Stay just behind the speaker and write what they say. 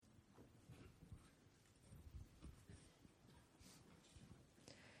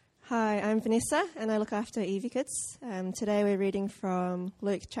Hi, I'm Vanessa and I look after Evie Kids. Today we're reading from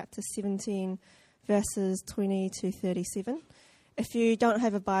Luke chapter 17, verses 20 to 37. If you don't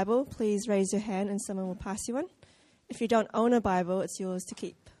have a Bible, please raise your hand and someone will pass you one. If you don't own a Bible, it's yours to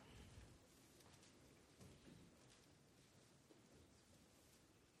keep.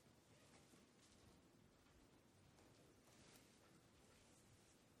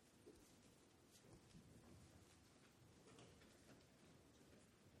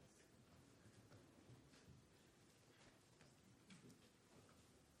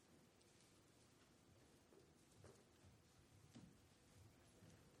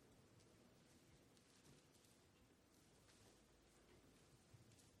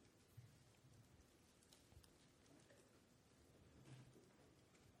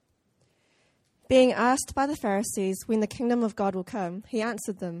 Being asked by the Pharisees when the kingdom of God will come, he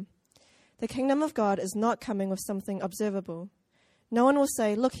answered them, "The kingdom of God is not coming with something observable. No one will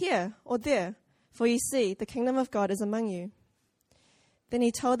say, 'Look here,' or 'there,' for you see, the kingdom of God is among you." Then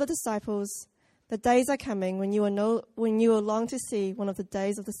he told the disciples, "The days are coming when you will long to see one of the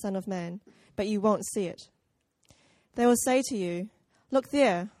days of the Son of Man, but you won't see it. They will say to you, 'Look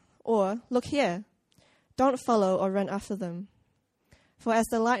there,' or 'Look here.' Don't follow or run after them. For as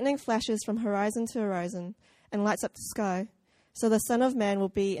the lightning flashes from horizon to horizon and lights up the sky, so the Son of Man will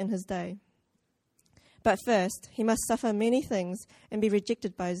be in his day. But first, he must suffer many things and be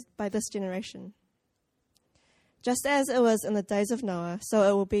rejected by this generation. Just as it was in the days of Noah, so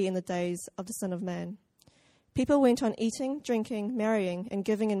it will be in the days of the Son of Man. People went on eating, drinking, marrying, and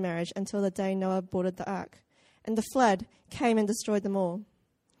giving in marriage until the day Noah boarded the ark, and the flood came and destroyed them all.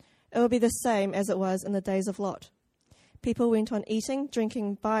 It will be the same as it was in the days of Lot. People went on eating,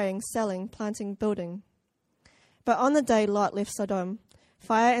 drinking, buying, selling, planting, building. But on the day Lot left Sodom,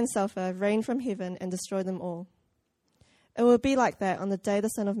 fire and sulfur rained from heaven and destroyed them all. It will be like that on the day the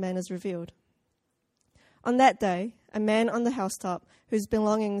Son of Man is revealed. On that day, a man on the housetop whose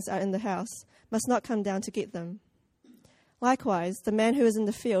belongings are in the house must not come down to get them. Likewise, the man who is in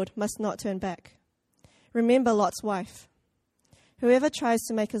the field must not turn back. Remember Lot's wife. Whoever tries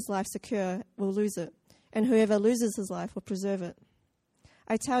to make his life secure will lose it, and whoever loses his life will preserve it.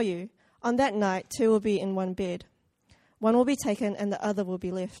 I tell you, on that night 2 will be in one bed. One will be taken and the other will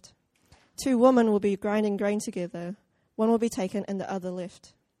be left. 2 women will be grinding grain together. One will be taken and the other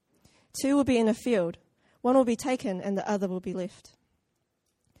left. 2 will be in a field. One will be taken and the other will be left."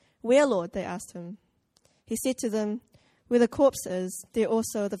 "Where, Lord?" they asked him. He said to them, "Where the corpse is, there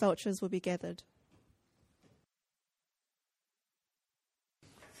also the vultures will be gathered."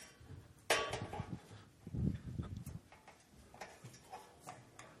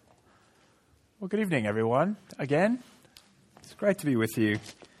 Well, good evening, everyone. Again, it's great to be with you,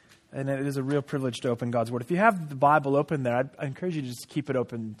 and it is a real privilege to open God's Word. If you have the Bible open there, I encourage you to just keep it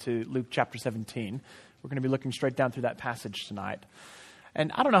open to Luke chapter 17. We're going to be looking straight down through that passage tonight.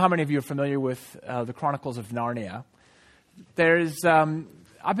 And I don't know how many of you are familiar with the Chronicles of Narnia.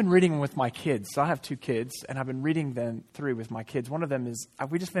 I've been reading with my kids. So I have 2 kids, and I've been reading them through with my kids. One of them is,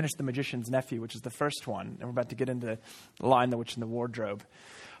 we just finished The Magician's Nephew, which is the first one, and we're about to get into The Lion, the Witch, and the Wardrobe.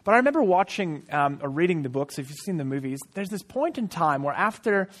 But I remember watching or reading the books, if you've seen the movies, there's this point in time where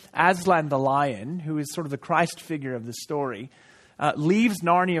after Aslan the lion, who is sort of the Christ figure of the story, leaves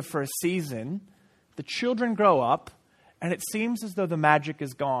Narnia for a season, the children grow up, and it seems as though the magic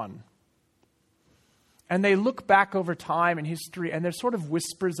is gone. And they look back over time in history, and there's sort of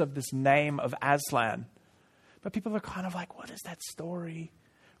whispers of this name of Aslan. But people are kind of like, what is that story?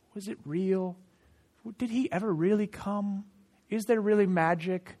 Was it real? Did he ever really come? Is there really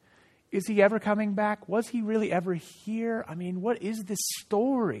magic? Is he ever coming back? Was he really ever here? I mean, what is this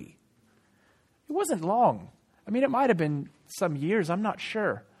story? It wasn't long. I mean, it might have been some years. I'm not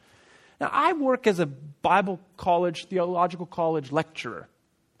sure. Now, I work as a Bible college, theological college lecturer.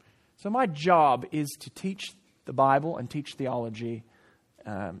 So my job is to teach the Bible and teach theology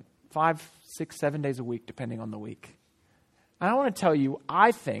 5, 6, 7 days a week, depending on the week. And I want to tell you,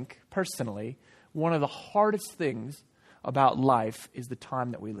 I think, personally, one of the hardest things about life is the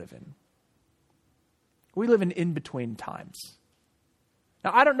time that we live in. We live in between times.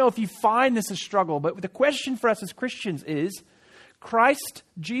 Now, I don't know if you find this a struggle, but the question for us as Christians is, Christ,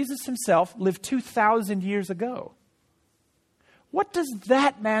 Jesus himself, lived 2,000 years ago. What does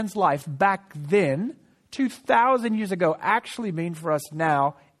that man's life back then, 2,000 years ago, actually mean for us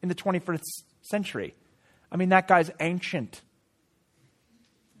now in the 21st century? I mean, that guy's ancient.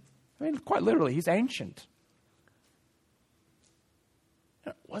 I mean, quite literally, he's ancient.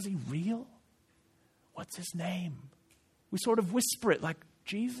 Was he real? What's his name? We sort of whisper it like,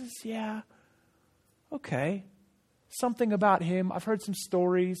 Jesus, yeah. Okay. Something about him. I've heard some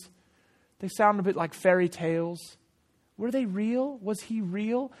stories. They sound a bit like fairy tales. Were they real? Was he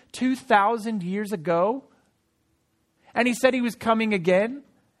real 2,000 years ago? And he said he was coming again.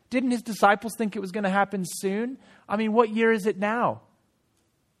 Didn't his disciples think it was going to happen soon? I mean, what year is it now?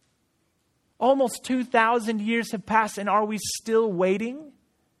 Almost 2,000 years have passed, and are we still waiting?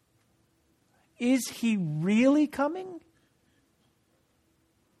 Is he really coming?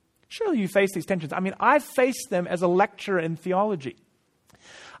 Surely you face these tensions. I mean, I've faced them as a lecturer in theology.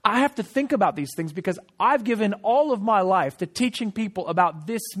 I have to think about these things because I've given all of my life to teaching people about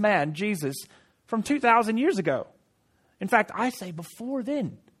this man, Jesus, from 2,000 years ago. In fact, I say before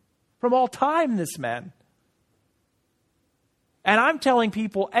then, from all time, this man. And I'm telling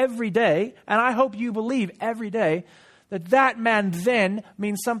people every day, and I hope you believe every day, that man then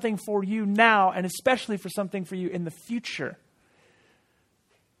means something for you now, and especially for something for you in the future.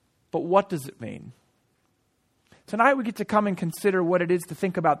 But what does it mean? Tonight we get to come and consider what it is to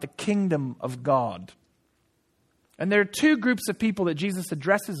think about the kingdom of God. And there are two groups of people that Jesus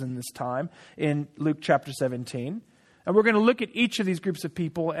addresses in this time in Luke chapter 17. And we're going to look at each of these groups of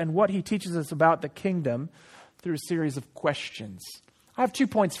people and what he teaches us about the kingdom through a series of questions. I have 2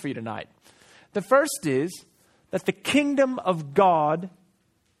 points for you tonight. The first is that the kingdom of God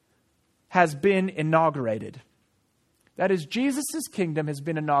has been inaugurated. That is, Jesus' kingdom has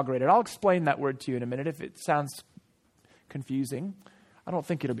been inaugurated. I'll explain that word to you in a minute if it sounds confusing. I don't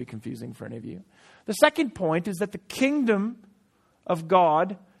think it'll be confusing for any of you. The second point is that the kingdom of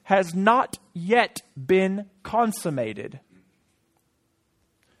God has not yet been consummated.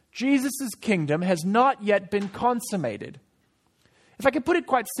 Jesus' kingdom has not yet been consummated. If I could put it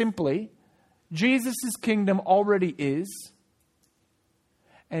quite simply, Jesus' kingdom already is,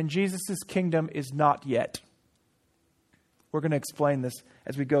 and Jesus' kingdom is not yet. We're going to explain this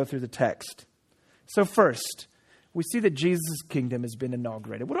as we go through the text. So first, we see that Jesus' kingdom has been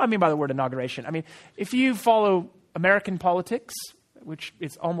inaugurated. What do I mean by the word inauguration? I mean, if you follow American politics, which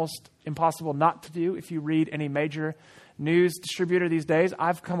is almost impossible not to do if you read any major news distributor these days,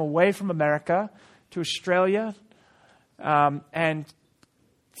 I've come away from America to Australia and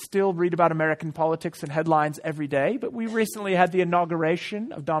still read about American politics and headlines every day. But we recently had the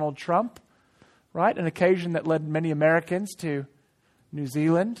inauguration of Donald Trump, right? An occasion that led many Americans to New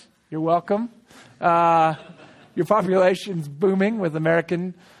Zealand. You're welcome. Your population's booming with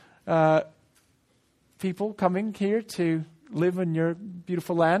American people coming here to live in your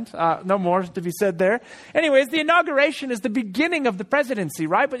beautiful land. No more to be said there. Anyways, the inauguration is the beginning of the presidency,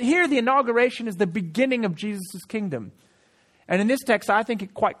 right? But here the inauguration is the beginning of Jesus' kingdom. And in this text, I think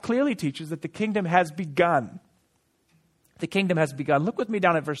it quite clearly teaches that the kingdom has begun. The kingdom has begun. Look with me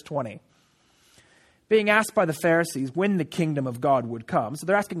down at verse 20. Being asked by the Pharisees when the kingdom of God would come. So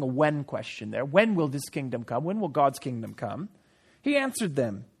they're asking a when question there. When will this kingdom come? When will God's kingdom come? He answered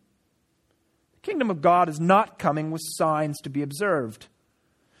them, the kingdom of God is not coming with signs to be observed.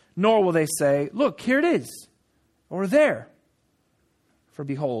 Nor will they say, look, here it is, or there. For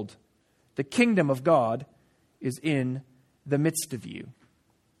behold, the kingdom of God is in the midst of you.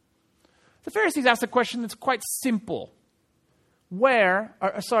 The Pharisees asked a question that's quite simple. When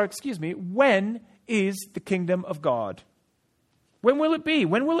is the kingdom of God? When will it be?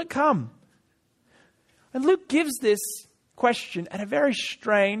 When will it come? And Luke gives this question at a very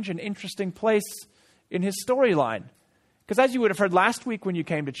strange and interesting place in his storyline. Because as you would have heard last week when you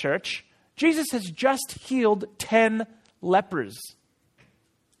came to church, Jesus has just healed 10 lepers.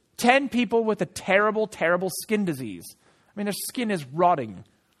 10 people with a terrible, terrible skin disease. I mean, their skin is rotting.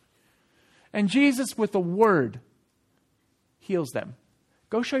 And Jesus, with a word, heals them.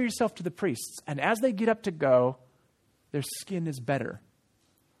 Go show yourself to the priests. And as they get up to go, their skin is better.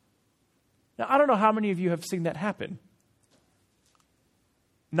 Now, I don't know how many of you have seen that happen.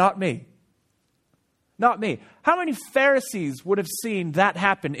 Not me. Not me. How many Pharisees would have seen that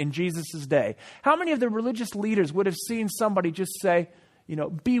happen in Jesus' day? How many of the religious leaders would have seen somebody just say,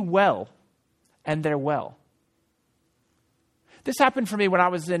 be well, and they're well? This happened for me when I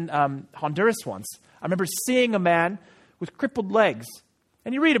was in Honduras once. I remember seeing a man with crippled legs.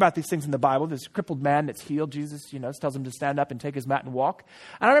 And you read about these things in the Bible. This crippled man that's healed. Jesus, tells him to stand up and take his mat and walk.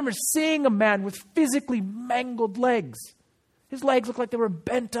 And I remember seeing a man with physically mangled legs. His legs looked like they were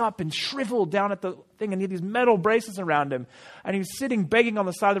bent up and shriveled down at the thing. And he had these metal braces around him. And he was sitting begging on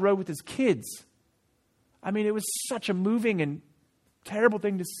the side of the road with his kids. I mean, it was such a moving and terrible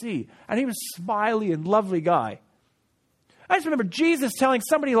thing to see. And he was a smiley and lovely guy. I just remember Jesus telling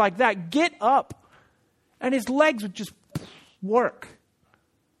somebody like that, get up. And his legs would just work.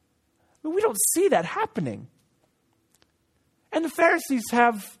 But we don't see that happening. And the Pharisees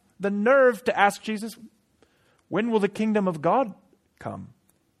have the nerve to ask Jesus, when will the kingdom of God come?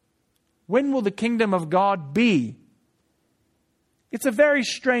 When will the kingdom of God be? It's a very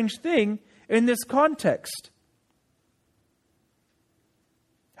strange thing in this context.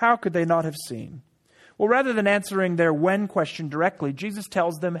 How could they not have seen? Well, rather than answering their when question directly, Jesus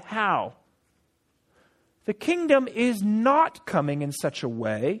tells them how. The kingdom is not coming in such a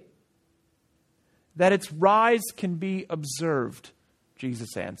way that its rise can be observed,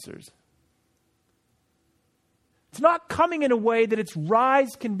 Jesus answers. It's not coming in a way that its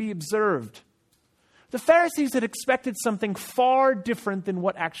rise can be observed. The Pharisees had expected something far different than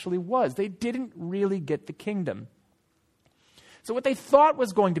what actually was. They didn't really get the kingdom. So what they thought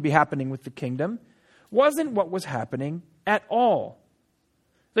was going to be happening with the kingdom wasn't what was happening at all.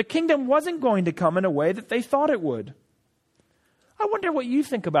 The kingdom wasn't going to come in a way that they thought it would. I wonder what you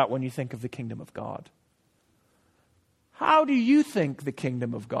think about when you think of the kingdom of God. How do you think the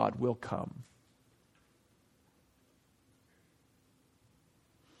kingdom of God will come?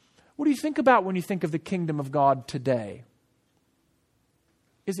 What do you think about when you think of the kingdom of God today?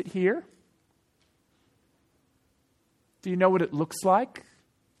 Is it here? Do you know what it looks like?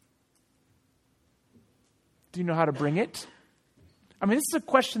 Do you know how to bring it? I mean, this is a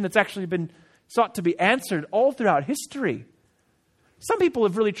question that's actually been sought to be answered all throughout history. Some people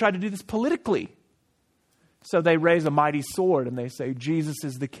have really tried to do this politically. So they raise a mighty sword and they say, Jesus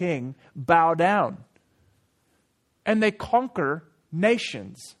is the king, bow down. And they conquer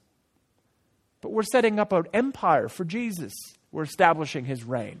nations. But we're setting up an empire for Jesus. We're establishing his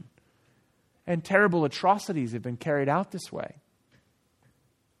reign. And terrible atrocities have been carried out this way.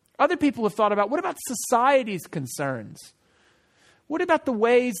 Other people have thought about, what about society's concerns? What about the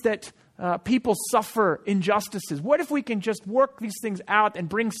ways that people suffer injustices? What if we can just work these things out and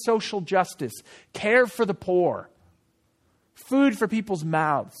bring social justice, care for the poor, food for people's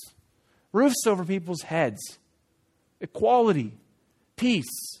mouths, roofs over people's heads, equality,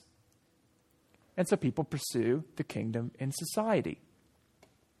 peace? And so people pursue the kingdom in society.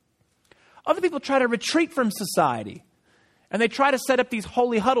 Other people try to retreat from society. And they try to set up these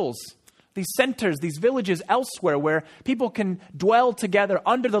holy huddles, these centers, these villages elsewhere where people can dwell together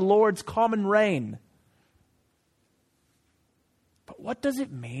under the Lord's common reign. But what does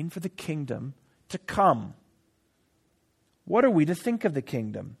it mean for the kingdom to come? What are we to think of the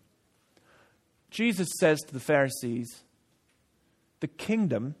kingdom? Jesus says to the Pharisees, the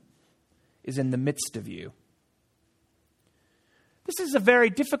kingdom is in the midst of you. This is a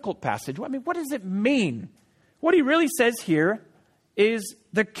very difficult passage. I mean, what does it mean? What he really says here is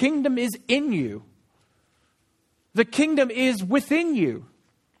the kingdom is in you. The kingdom is within you.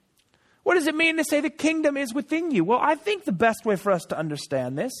 What does it mean to say the kingdom is within you? Well, I think the best way for us to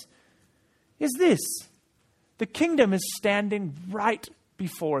understand this is this. The kingdom is standing right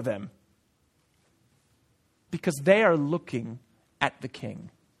before them because they are looking at the king.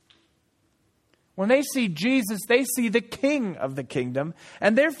 When they see Jesus, they see the king of the kingdom,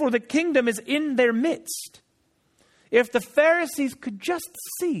 and therefore the kingdom is in their midst. If the Pharisees could just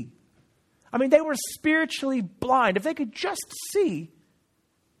see, I mean, they were spiritually blind. If they could just see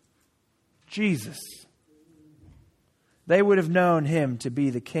Jesus, they would have known him to be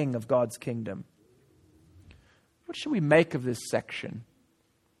the king of God's kingdom. What should we make of this section?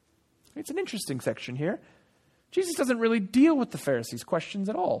 It's an interesting section here. Jesus doesn't really deal with the Pharisees' questions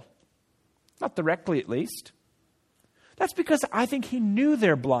at all. Not directly, at least. That's because I think he knew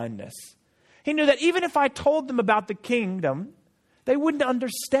their blindness. He knew that even if I told them about the kingdom, they wouldn't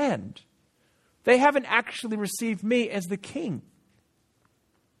understand. They haven't actually received me as the king.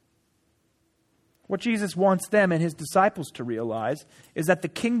 What Jesus wants them and his disciples to realize is that the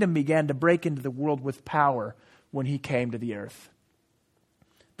kingdom began to break into the world with power when he came to the earth.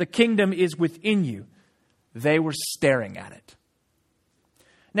 The kingdom is within you. They were staring at it.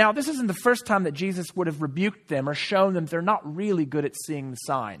 Now, this isn't the first time that Jesus would have rebuked them or shown them they're not really good at seeing the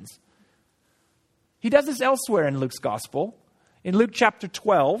signs. He does this elsewhere in Luke's gospel. In Luke chapter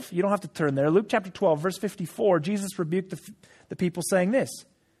 12, you don't have to turn there, Luke chapter 12, verse 54, Jesus rebuked the people saying this.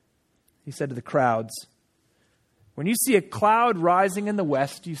 He said to the crowds, when you see a cloud rising in the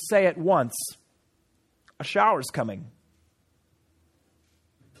west, you say at once, a shower's coming.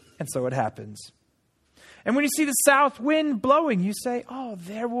 And so it happens. And when you see the south wind blowing, you say, oh,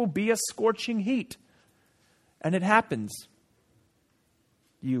 there will be a scorching heat. And it happens.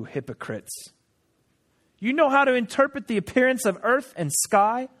 You hypocrites. You know how to interpret the appearance of earth and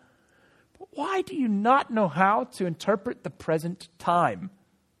sky, but why do you not know how to interpret the present time?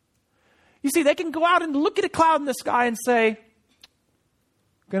 You see, they can go out and look at a cloud in the sky and say,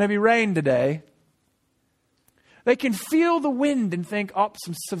 going to be rain today. They can feel the wind and think, oh,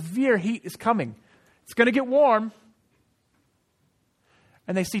 some severe heat is coming. It's going to get warm.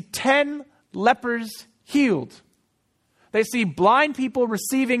 and they see 10 lepers healed. They see blind people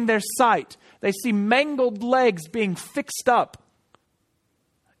receiving their sight. They see mangled legs being fixed up.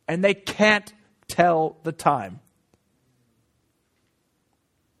 And they can't tell the time.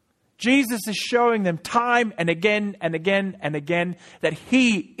 Jesus is showing them time and again and again and again that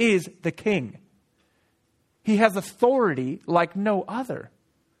He is the King. He has authority like no other.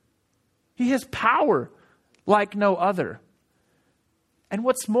 He has power like no other. And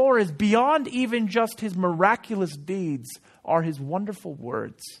what's more is beyond even just His miraculous deeds are His wonderful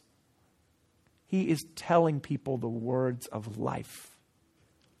words. He is telling people the words of life.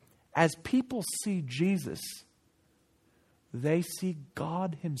 As people see Jesus, they see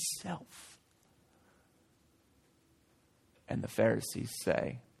God Himself. And the Pharisees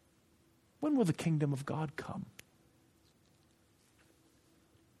say, when will the kingdom of God come?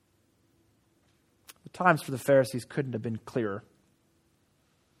 The times for the Pharisees couldn't have been clearer.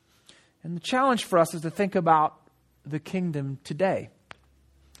 And the challenge for us is to think about the kingdom today.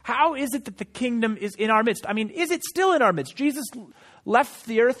 How is it that the kingdom is in our midst? I mean, is it still in our midst? Jesus left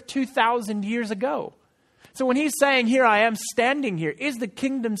the earth 2,000 years ago. So when He's saying, here I am standing here, is the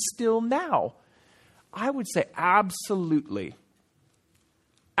kingdom still now? I would say absolutely.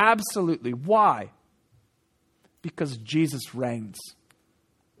 Absolutely. Why? Because Jesus reigns.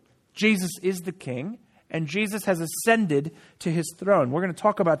 Jesus is the King, and Jesus has ascended to His throne. We're going to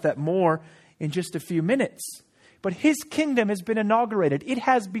talk about that more in just a few minutes. But His kingdom has been inaugurated. It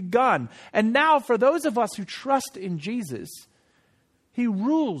has begun. And now for those of us who trust in Jesus, He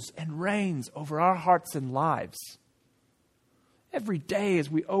rules and reigns over our hearts and lives. Every day as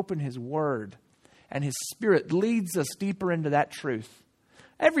we open His Word and His Spirit leads us deeper into that truth.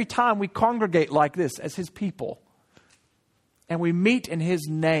 Every time we congregate like this as His people and we meet in His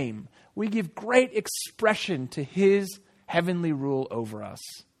name, we give great expression to His heavenly rule over us.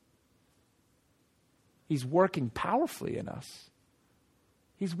 He's working powerfully in us.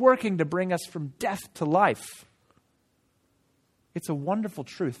 He's working to bring us from death to life. It's a wonderful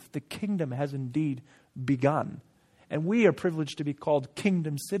truth. The kingdom has indeed begun. And we are privileged to be called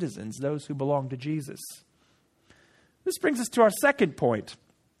kingdom citizens, those who belong to Jesus. This brings us to our second point.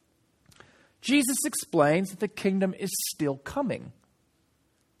 Jesus explains that the kingdom is still coming.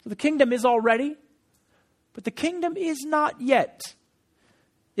 So the kingdom is already, but the kingdom is not yet.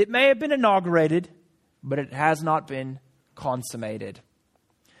 It may have been inaugurated, but it has not been consummated.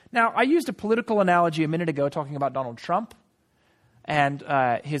 Now, I used a political analogy a minute ago talking about Donald Trump and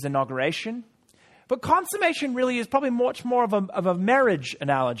his inauguration. But consummation really is probably much more of a marriage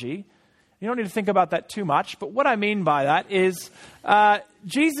analogy. You don't need to think about that too much. But what I mean by that is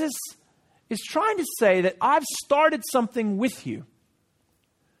Jesus is trying to say that I've started something with you.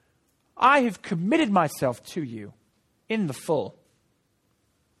 I have committed myself to you in the full.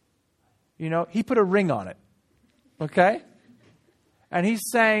 You know, He put a ring on it. Okay? And He's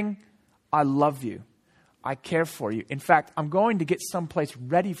saying, I love you. I care for you. In fact, I'm going to get someplace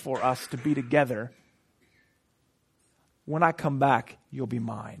ready for us to be together. When I come back, you'll be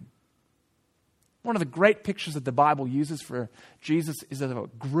mine. One of the great pictures that the Bible uses for Jesus is of a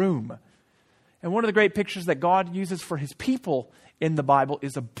groom. And one of the great pictures that God uses for His people in the Bible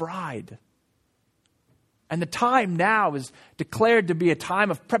is a bride. And the time now is declared to be a time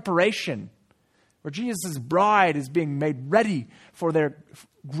of preparation, where Jesus' bride is being made ready for their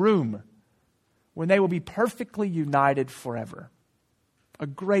groom, when they will be perfectly united forever. A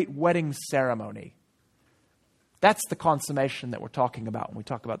great wedding ceremony. That's the consummation that we're talking about when we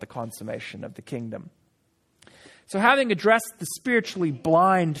talk about the consummation of the kingdom. So having addressed the spiritually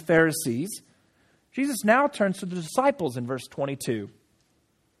blind Pharisees, Jesus now turns to the disciples in verse 22.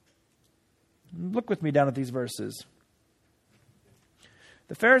 Look with me down at these verses.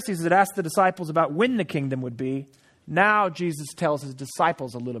 The Pharisees had asked the disciples about when the kingdom would be. Now Jesus tells His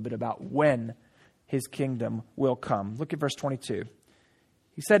disciples a little bit about when His kingdom will come. Look at verse 22.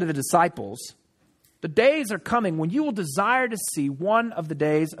 He said to the disciples, the days are coming when you will desire to see one of the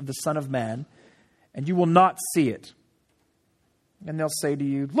days of the Son of Man, and you will not see it. And they'll say to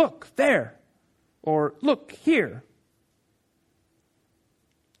you, look there, or look here.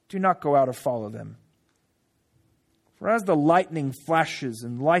 Do not go out or follow them. For as the lightning flashes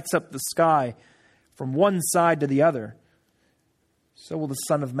and lights up the sky from one side to the other, so will the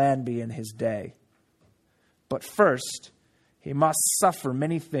Son of Man be in His day. But first, He must suffer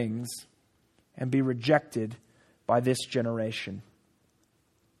many things and be rejected by this generation.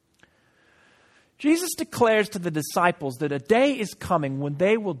 Jesus declares to the disciples that a day is coming when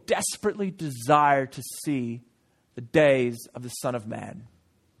they will desperately desire to see the days of the Son of Man.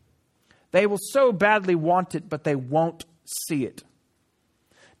 They will so badly want it, but they won't see it.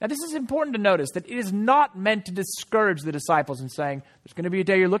 Now, this is important to notice that it is not meant to discourage the disciples in saying, there's going to be a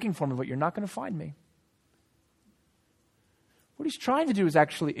day you're looking for me, but you're not going to find me. What he's trying to do is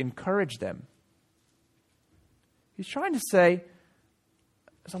actually encourage them. He's trying to say,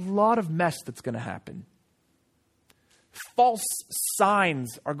 there's a lot of mess that's going to happen. False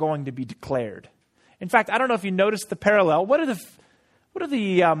signs are going to be declared. In fact, I don't know if you noticed the parallel. What do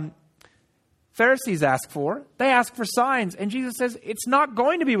the Pharisees ask for? They ask for signs. And Jesus says, it's not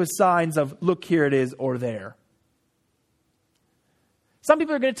going to be with signs of, look, here it is, or there. Some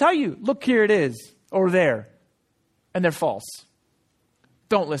people are going to tell you, look, here it is, or there. And they're false.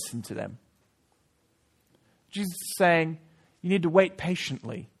 Don't listen to them. Jesus is saying, you need to wait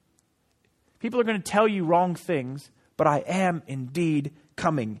patiently. People are going to tell you wrong things, but I am indeed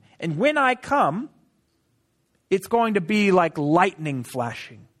coming. And when I come, it's going to be like lightning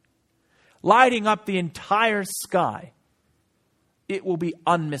flashing, lighting up the entire sky. It will be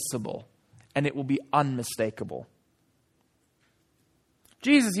unmissable, and it will be unmistakable.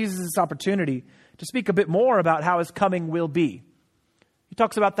 Jesus uses this opportunity to speak a bit more about how his coming will be. He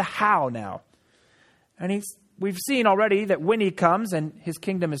talks about the how now. And we've seen already that when he comes and his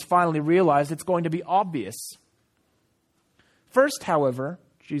kingdom is finally realized, it's going to be obvious. First, however,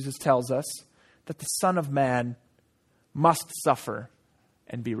 Jesus tells us that the Son of Man must suffer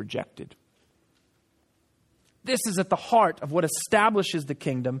and be rejected. This is at the heart of what establishes the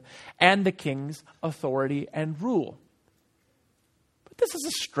kingdom and the king's authority and rule. But this is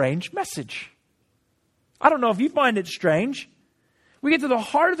a strange message. I don't know if you find it strange. We get to the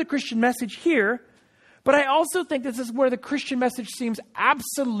heart of the Christian message here, but I also think this is where the Christian message seems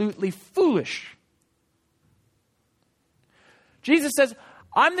absolutely foolish. Jesus says,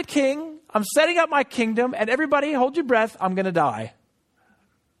 I'm the king, I'm setting up my kingdom, and everybody hold your breath, I'm going to die.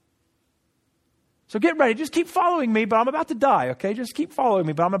 So get ready, just keep following me, but I'm about to die, okay? Just keep following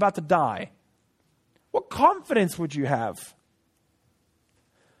me, but I'm about to die. What confidence would you have?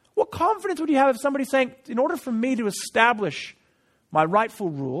 What confidence would you have if somebody's saying, in order for me to establish my rightful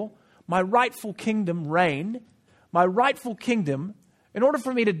rule, my rightful kingdom reign, my rightful kingdom, in order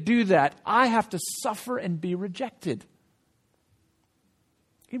for me to do that, I have to suffer and be rejected.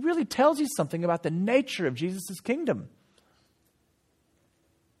 It really tells you something about the nature of Jesus' kingdom.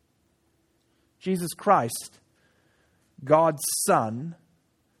 Jesus Christ, God's Son,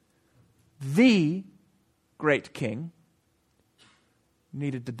 the great King,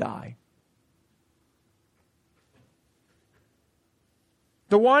 needed to die.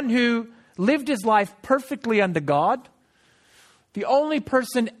 The one who lived his life perfectly unto God, the only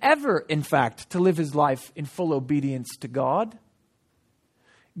person ever, in fact, to live his life in full obedience to God,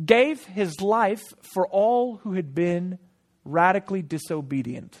 gave his life for all who had been radically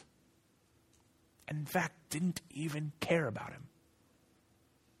disobedient. And in fact, didn't even care about him.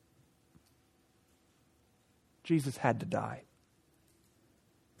 Jesus had to die.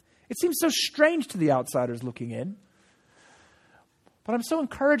 It seems so strange to the outsiders looking in. But I'm so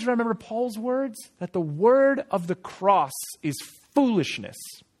encouraged when I remember Paul's words that the word of the cross is foolishness.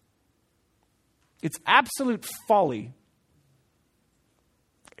 It's absolute folly.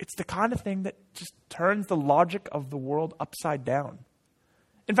 It's the kind of thing that just turns the logic of the world upside down.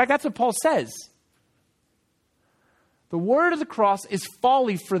 In fact, that's what Paul says. The word of the cross is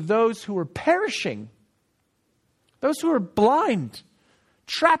folly for those who are perishing, those who are blind,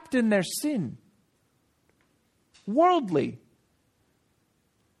 trapped in their sin, worldly.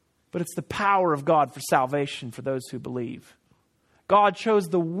 But it's the power of God for salvation for those who believe. God chose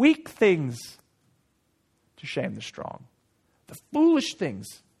the weak things to shame the strong, the foolish things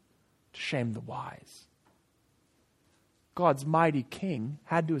to shame the wise. God's mighty king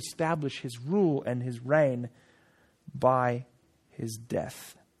had to establish his rule and his reign by his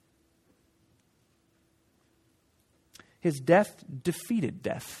death. His death defeated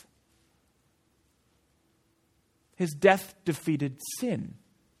death. His death defeated sin.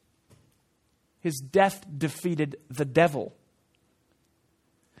 His death defeated the devil.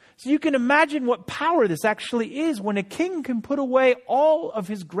 So you can imagine what power this actually is when a king can put away all of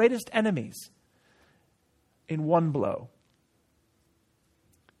his greatest enemies in one blow.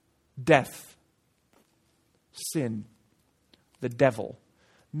 Death, sin, the devil,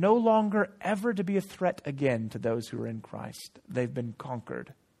 no longer ever to be a threat again to those who are in Christ. They've been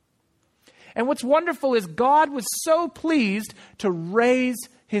conquered. And what's wonderful is God was so pleased to raise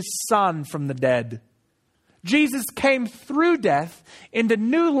his Son from the dead. Jesus came through death into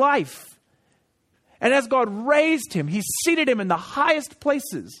new life. And as God raised him, he seated him in the highest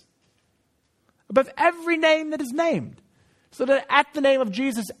places, above every name that is named, so that at the name of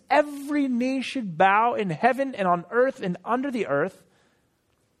Jesus, every knee should bow in heaven and on earth and under the earth,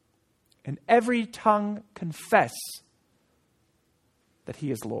 and every tongue confess that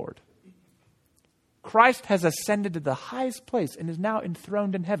he is Lord. Christ has ascended to the highest place and is now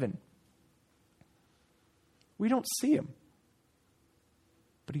enthroned in heaven. We don't see him,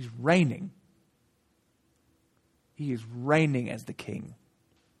 but he's reigning. He is reigning as the king,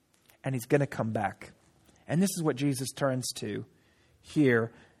 and he's going to come back. And this is what Jesus turns to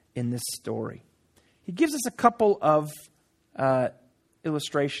here in this story. He gives us a couple of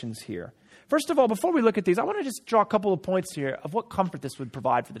illustrations here. First of all, before we look at these, I want to just draw a couple of points here of what comfort this would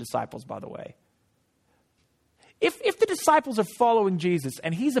provide for the disciples, by the way. If the disciples are following Jesus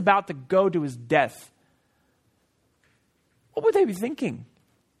and he's about to go to his death, what would they be thinking?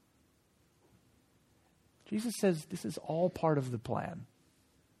 Jesus says this is all part of the plan.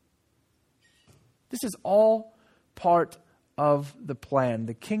 This is all part of the plan.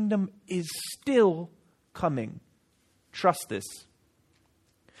 The kingdom is still coming. Trust this.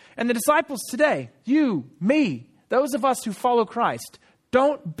 And the disciples today, you, me, those of us who follow Christ,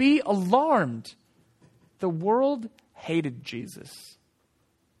 don't be alarmed. The world hated Jesus.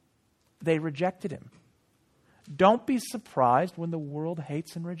 They rejected him. Don't be surprised when the world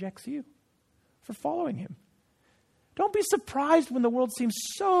hates and rejects you for following him. Don't be surprised when the world seems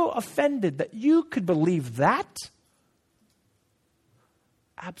so offended that you could believe that.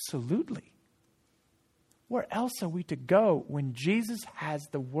 Absolutely. Where else are we to go when Jesus has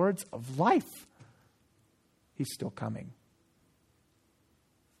the words of life? He's still coming.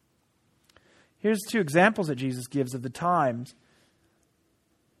 Here's two examples that Jesus gives of the times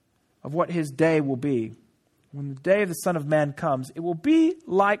of what his day will be. When the day of the Son of Man comes, it will be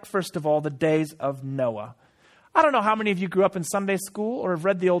like, first of all, the days of Noah. I don't know how many of you grew up in Sunday school or have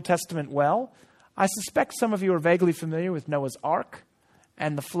read the Old Testament well. I suspect some of you are vaguely familiar with Noah's Ark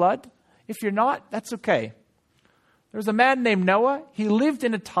and the flood. If you're not, that's okay. There was a man named Noah. He lived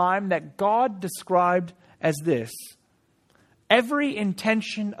in a time that God described as this: every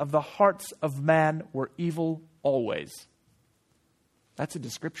intention of the hearts of man were evil always. That's a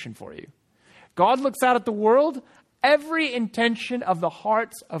description for you. God looks out at the world. Every intention of the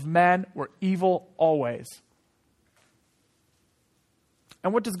hearts of man were evil always.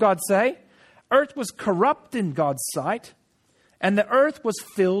 And what does God say? Earth was corrupt in God's sight, and the earth was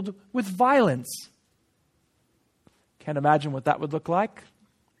filled with violence. Can't imagine what that would look like.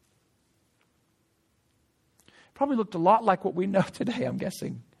 Probably looked a lot like what we know today, I'm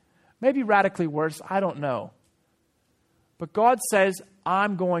guessing. Maybe radically worse, I don't know. But God says,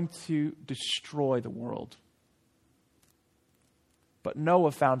 I'm going to destroy the world. But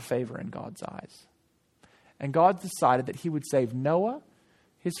Noah found favor in God's eyes. And God decided that he would save Noah,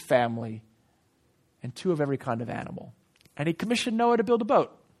 his family, and 2 of every kind of animal. And he commissioned Noah to build a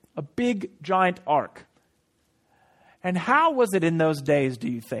boat, a big, giant ark. And how was it in those days, do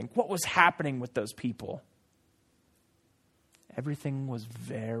you think? What was happening with those people? Everything was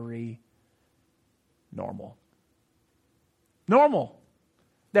very normal. Normal.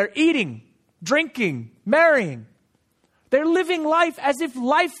 They're eating, drinking, marrying. They're living life as if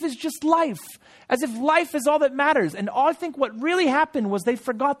life is just life. As if life is all that matters. And I think what really happened was they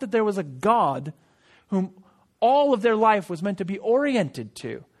forgot that there was a God whom all of their life was meant to be oriented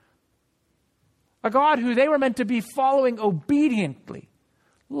to. A God who they were meant to be following obediently,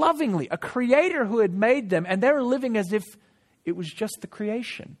 lovingly. A creator who had made them, and they were living as if it was just the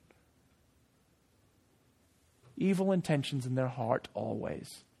creation. Evil intentions in their heart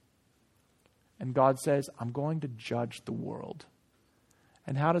always. And God says, I'm going to judge the world.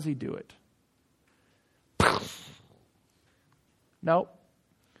 And how does he do it? No.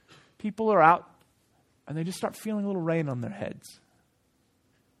 People are out and they just start feeling a little rain on their heads.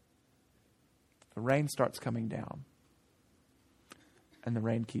 The rain starts coming down. And the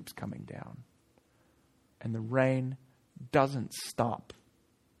rain keeps coming down. And the rain doesn't stop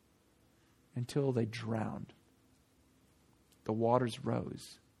until they drowned. The waters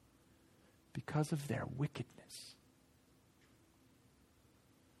rose because of their wickedness.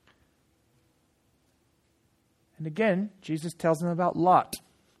 And again, Jesus tells them about Lot,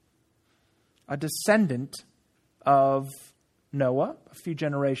 a descendant of Noah a few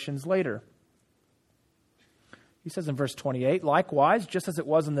generations later. He says in verse 28, likewise, just as it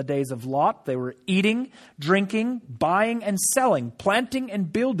was in the days of Lot, they were eating, drinking, buying and selling, planting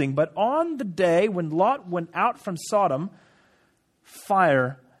and building. But on the day when Lot went out from Sodom,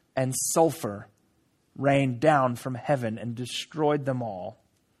 fire and sulfur rained down from heaven and destroyed them all.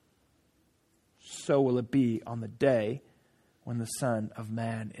 So will it be on the day when the Son of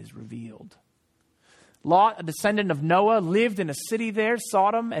Man is revealed. Lot, a descendant of Noah, lived in a city there,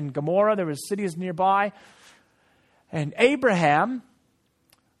 Sodom and Gomorrah. There were cities nearby. And Abraham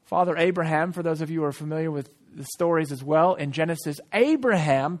Father Abraham, for those of you who are familiar with the stories as well, in Genesis,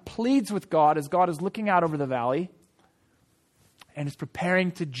 Abraham pleads with God as God is looking out over the valley and is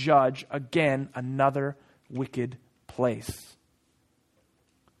preparing to judge again another wicked place.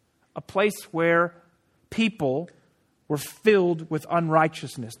 A place where people were filled with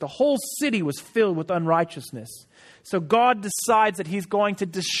unrighteousness. The whole city was filled with unrighteousness. So God decides that he's going to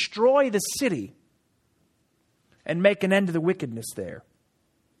destroy the city and make an end to the wickedness there.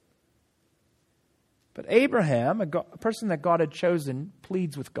 But Abraham, a person that God had chosen,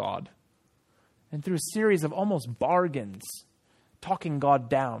 pleads with God. And through a series of almost bargains, talking God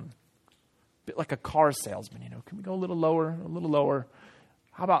down. A bit like a car salesman, Can we go a little lower, a little lower?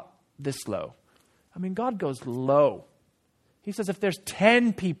 How about this low? I mean, God goes low. He says, if there's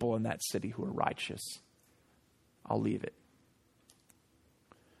 10 people in that city who are righteous, I'll leave it.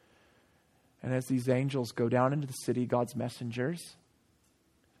 And as these angels go down into the city, God's messengers,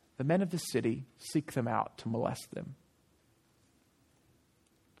 the men of the city seek them out to molest them.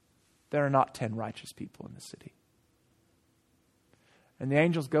 There are not 10 righteous people in the city. And the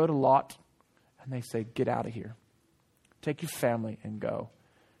angels go to Lot and they say, get out of here. Take your family and go.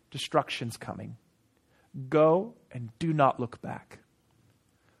 Destruction's coming. Go and do not look back.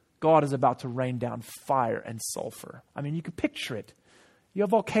 God is about to rain down fire and sulfur. I mean, you can picture it. You have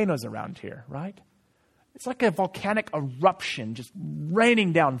volcanoes around here, right? It's like a volcanic eruption just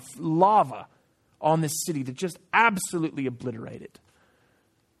raining down lava on this city that just absolutely obliterated.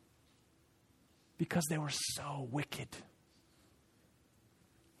 Because they were so wicked.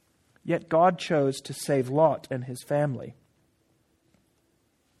 Yet God chose to save Lot and his family.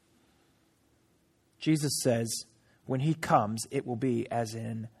 Jesus says, when he comes, it will be as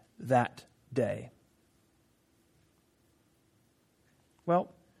in that day.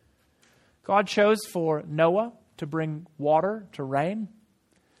 Well, God chose for Noah to bring water to rain.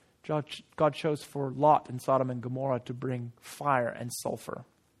 God chose for Lot and Sodom and Gomorrah to bring fire and sulfur.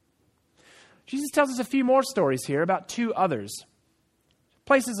 Jesus tells us a few more stories here about two others.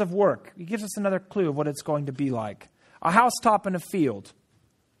 Places of work. He gives us another clue of what it's going to be like. A housetop in a field.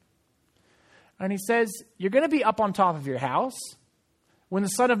 And he says, you're going to be up on top of your house. When the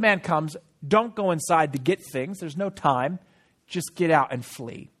Son of Man comes, don't go inside to get things. There's no time. Just get out and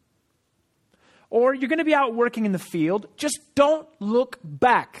flee. Or you're going to be out working in the field. Just don't look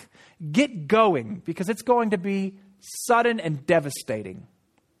back. Get going, because it's going to be sudden and devastating.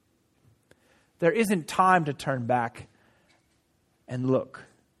 There isn't time to turn back and look.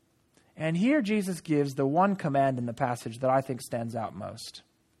 And here Jesus gives the one command in the passage that I think stands out most.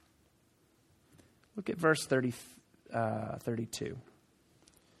 Look at verse 32.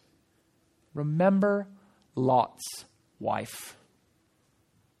 Remember Lot's wife.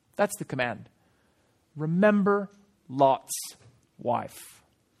 That's the command. Remember Lot's wife.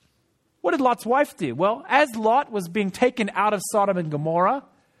 What did Lot's wife do? Well, as Lot was being taken out of Sodom and Gomorrah,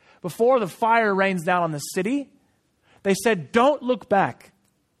 before the fire rains down on the city, they said, don't look back.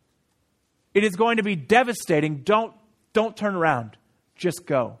 It is going to be devastating. Don't turn around. Just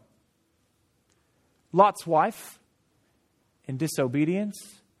go. Lot's wife, in disobedience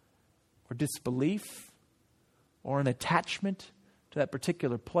or disbelief or an attachment to that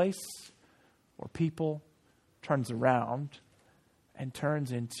particular place or people, turns around and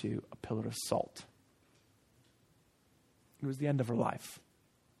turns into a pillar of salt. It was the end of her life.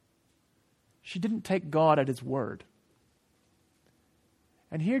 She didn't take God at his word.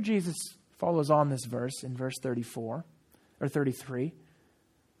 And here Jesus follows on this verse in verse 34 or 33.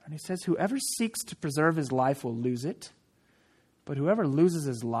 And he says, whoever seeks to preserve his life will lose it, but whoever loses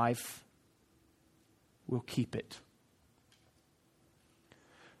his life will keep it.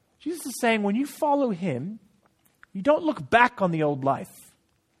 Jesus is saying, when you follow him, you don't look back on the old life.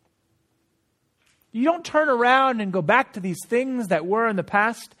 You don't turn around and go back to these things that were in the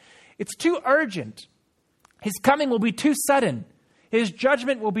past. It's too urgent. His coming will be too sudden. His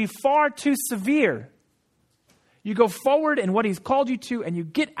judgment will be far too severe. You go forward in what he's called you to, and you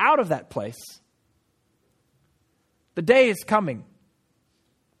get out of that place. The day is coming.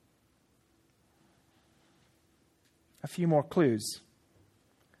 A few more clues.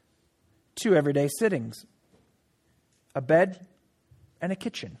 2 everyday sittings. A bed and a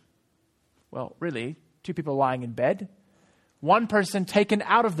kitchen. Well, really, 2 people lying in bed. 1 person taken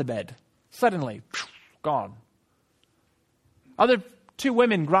out of the bed. Suddenly, gone. Other 2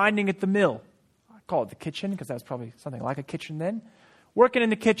 women grinding at the mill. I call it the kitchen because that was probably something like a kitchen then. Working in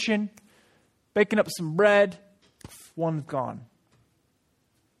the kitchen, baking up some bread. 1's gone.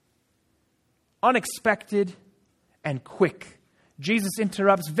 Unexpected and quick. Jesus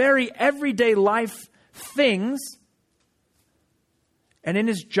interrupts very everyday life things And in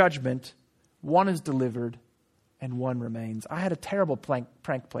his judgment, one is delivered and one remains. I had a terrible prank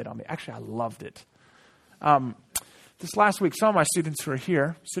played on me. Actually, I loved it. This last week, some of my students were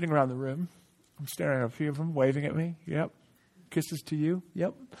here, sitting around the room. I'm staring at a few of them, waving at me. Yep. Kisses to you.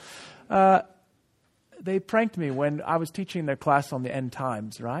 Yep. They pranked me when I was teaching their class on the end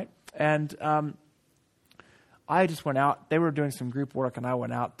times, right? And I just went out. They were doing some group work, and I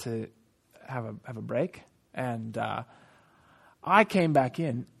went out to have a break. And I came back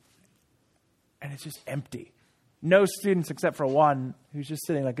in, and it's just empty. No students except for one who's just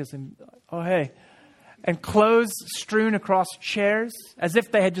sitting like this and, oh, hey. And clothes strewn across chairs as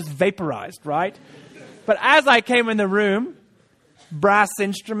if they had just vaporized, right? But as I came in the room, brass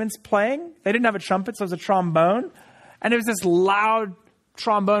instruments playing. They didn't have a trumpet, so it was a trombone. And it was this loud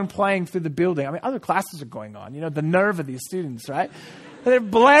trombone playing through the building. I mean, other classes are going on. You know, the nerve of these students, right? They're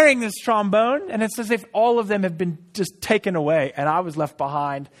blaring this trombone, and it's as if all of them have been just taken away, and I was left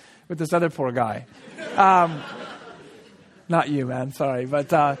behind with this other poor guy. Not you, man. Sorry.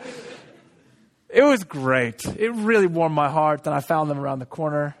 But it was great. It really warmed my heart. Then I found them around the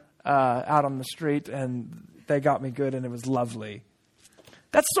corner out on the street, and they got me good, and it was lovely.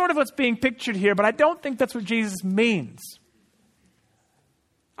 That's sort of what's being pictured here, but I don't think that's what Jesus means.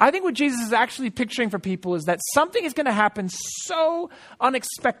 I think what Jesus is actually picturing for people is that something is going to happen so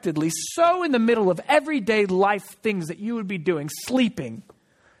unexpectedly, so in the middle of everyday life things that you would be doing, sleeping,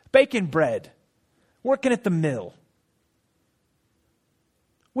 baking bread, working at the mill,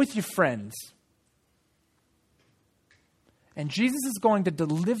 with your friends. And Jesus is going to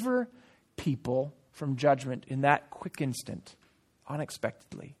deliver people from judgment in that quick instant,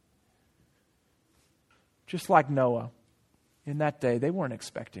 unexpectedly. Just like Noah. In that day, they weren't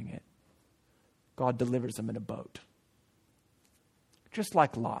expecting it. God delivers them in a boat. Just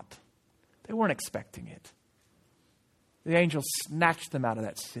like Lot. They weren't expecting it. The angel snatched them out of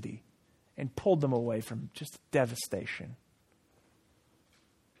that city and pulled them away from just devastation.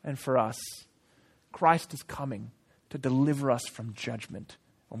 And for us, Christ is coming to deliver us from judgment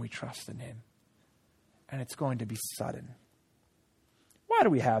when we trust in him. And it's going to be sudden. Why do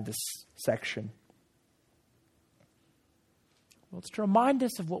we have this section? Well, it's to remind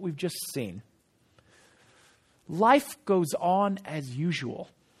us of what we've just seen. Life goes on as usual.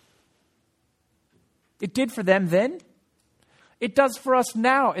 It did for them then. It does for us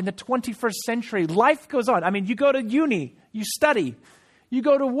now in the 21st century. Life goes on. I mean, you go to uni, you study. You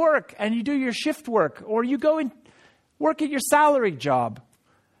go to work and you do your shift work. Or you go and work at your salary job.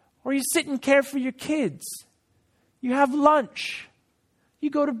 Or you sit and care for your kids. You have lunch. You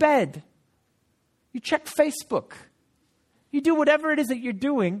go to bed. You check Facebook. You do whatever it is that you're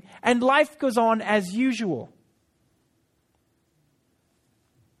doing, and life goes on as usual.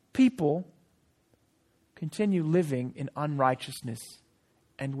 People continue living in unrighteousness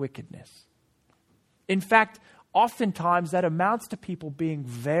and wickedness. In fact, oftentimes that amounts to people being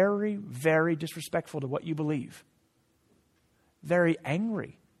very, very disrespectful to what you believe. Very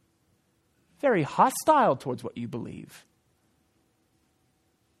angry. Very hostile towards what you believe.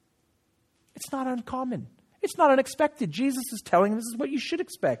 It's not uncommon. It's not unexpected. Jesus is telling this is what you should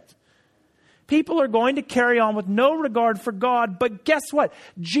expect. People are going to carry on with no regard for God, but guess what?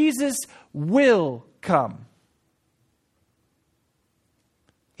 Jesus will come.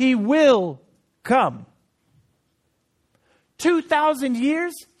 He will come. 2,000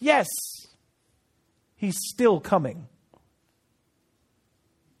 years? Yes. He's still coming.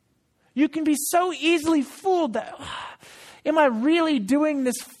 You can be so easily fooled that... Am I really doing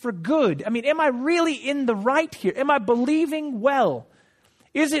this for good? I mean, am I really in the right here? Am I believing well?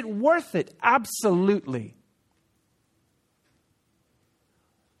 Is it worth it? Absolutely.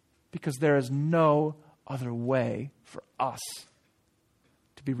 Because there is no other way for us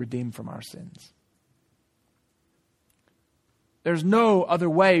to be redeemed from our sins. There's no other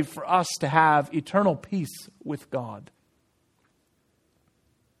way for us to have eternal peace with God.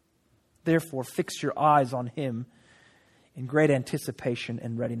 Therefore, fix your eyes on him in great anticipation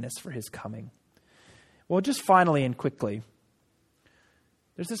and readiness for his coming. Well, just finally and quickly,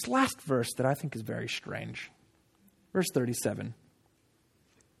 there's this last verse that I think is very strange. Verse 37.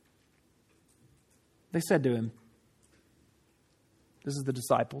 They said to him, this is the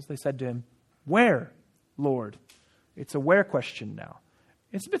disciples, they said to him, "Where, Lord?" It's a where question now.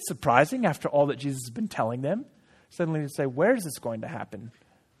 It's a bit surprising after all that Jesus has been telling them. Suddenly they say, where is this going to happen?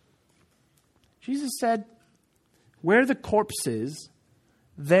 Jesus said, "Where the corpse is,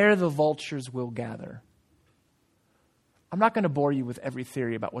 there the vultures will gather." I'm not going to bore you with every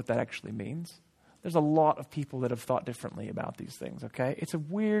theory about what that actually means. There's a lot of people that have thought differently about these things, okay? It's a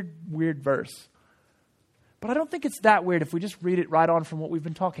weird, weird verse. But I don't think it's that weird if we just read it right on from what we've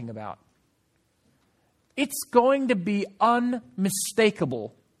been talking about. It's going to be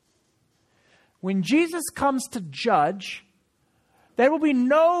unmistakable. When Jesus comes to judge, there will be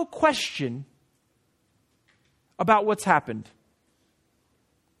no question about what's happened.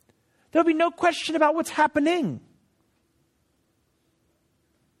 There'll be no question about what's happening.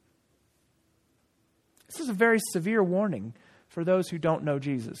 This is a very severe warning for those who don't know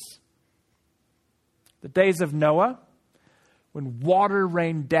Jesus. The days of Noah, when water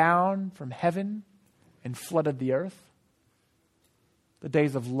rained down from heaven and flooded the earth. The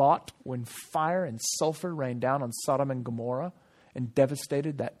days of Lot, when fire and sulfur rained down on Sodom and Gomorrah and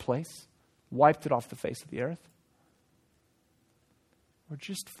devastated that place, wiped it off the face of the earth. We're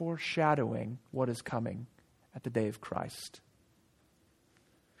just foreshadowing what is coming at the day of Christ.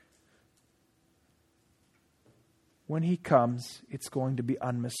 When he comes, it's going to be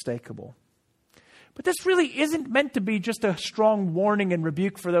unmistakable. But this really isn't meant to be just a strong warning and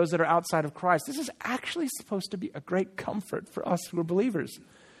rebuke for those that are outside of Christ. This is actually supposed to be a great comfort for us who are believers.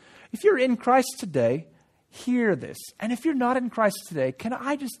 If you're in Christ today, hear this. And if you're not in Christ today, can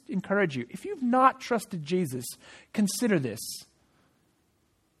I just encourage you, if you've not trusted Jesus, consider this.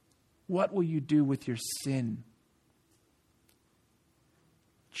 What will you do with your sin?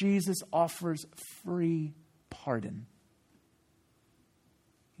 Jesus offers free pardon.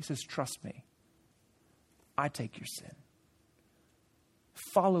 He says, trust me. I take your sin.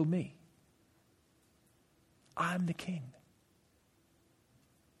 Follow me. I'm the King.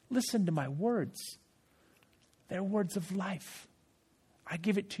 Listen to my words. They're words of life. I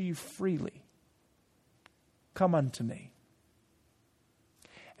give it to you freely. Come unto me.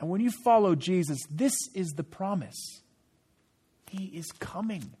 And when you follow Jesus, this is the promise. He is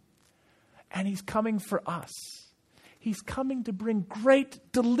coming. And he's coming for us. He's coming to bring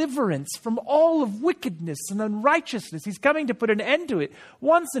great deliverance from all of wickedness and unrighteousness. He's coming to put an end to it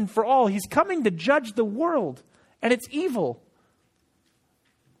once and for all. He's coming to judge the world and its evil.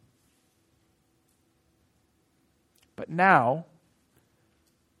 But now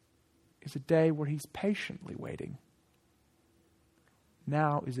is a day where he's patiently waiting.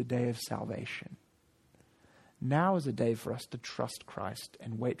 Now is a day of salvation. Now is a day for us to trust Christ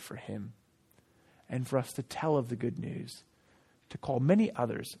and wait for him. And for us to tell of the good news, to call many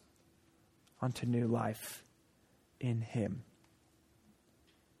others unto new life in him.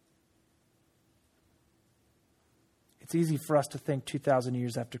 It's easy for us to think 2,000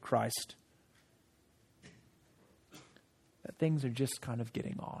 years after Christ that things are just kind of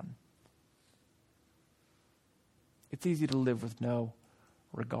getting on. It's easy to live with no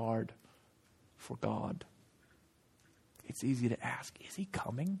regard for God. It's easy to ask, is he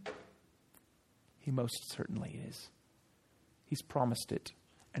coming? He most certainly is. He's promised it,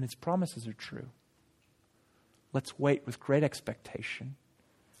 and his promises are true. Let's wait with great expectation.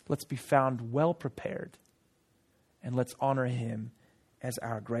 Let's be found well prepared, and let's honor him as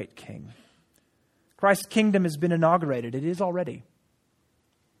our great King. Christ's kingdom has been inaugurated. It is already.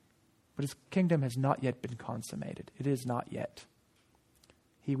 But his kingdom has not yet been consummated. It is not yet.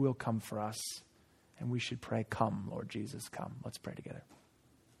 He will come for us, and we should pray, come, Lord Jesus, come. Let's pray together.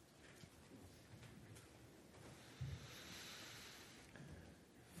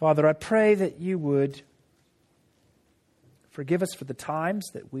 Father, I pray that you would forgive us for the times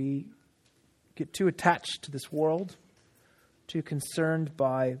that we get too attached to this world, too concerned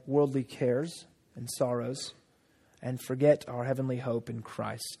by worldly cares and sorrows, and forget our heavenly hope in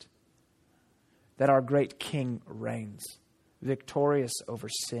Christ, that our great King reigns, victorious over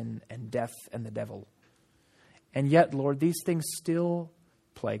sin and death and the devil. And yet, Lord, these things still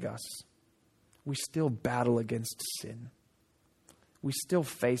plague us. We still battle against sin. We still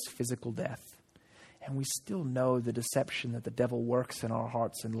face physical death. And we still know the deception that the devil works in our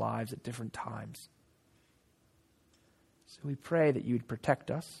hearts and lives at different times. So we pray that you would protect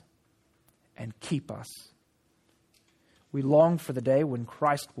us and keep us. We long for the day when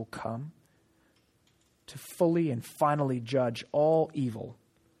Christ will come to fully and finally judge all evil.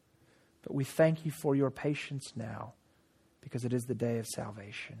 But we thank you for your patience now, because it is the day of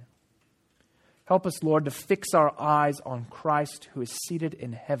salvation. Help us, Lord, to fix our eyes on Christ who is seated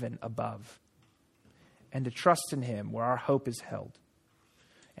in heaven above, and to trust in him where our hope is held,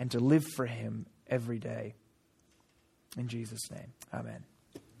 and to live for him every day. In Jesus' name, amen.